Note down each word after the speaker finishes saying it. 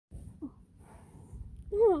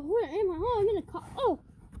Oh, where am I? Oh, I'm gonna call. Oh,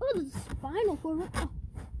 there's a spinal cord. Oh,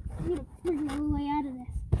 I'm gonna bring my way out of this.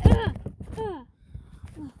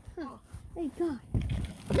 Thank God.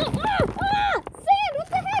 No, Sand! What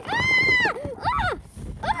the heck?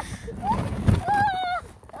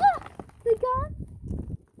 Thank God.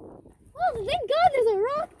 Oh, thank God there's a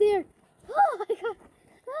rock there. Oh my God.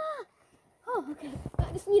 Oh, okay.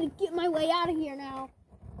 I just need to get my way out of here now.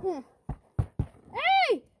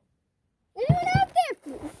 Hey! Anyone out there?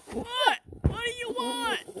 What? What do you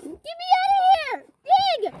want? Get me out of here!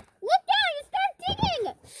 Dig! Look down and start digging!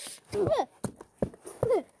 Look!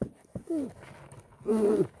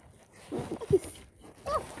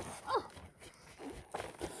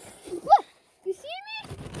 You see me?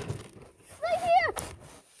 Right here!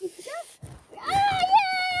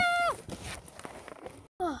 Yeah!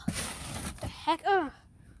 Oh, the heck?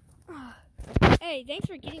 Hey, thanks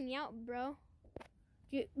for getting me out, bro.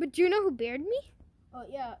 But do you know who bared me? Oh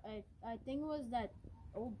yeah, I think it was that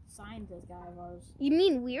old scientist guy of ours. You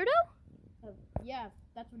mean weirdo? Yeah,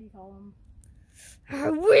 that's what you call him.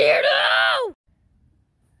 Weirdo!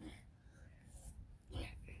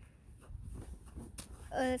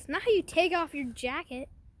 That's not how you take off your jacket.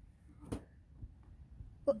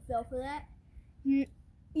 You fell for that? You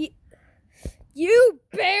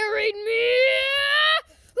buried me!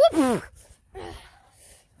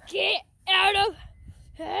 Get out of...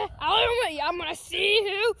 I'm gonna see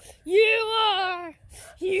who you are.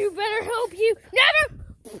 You better hope you... No!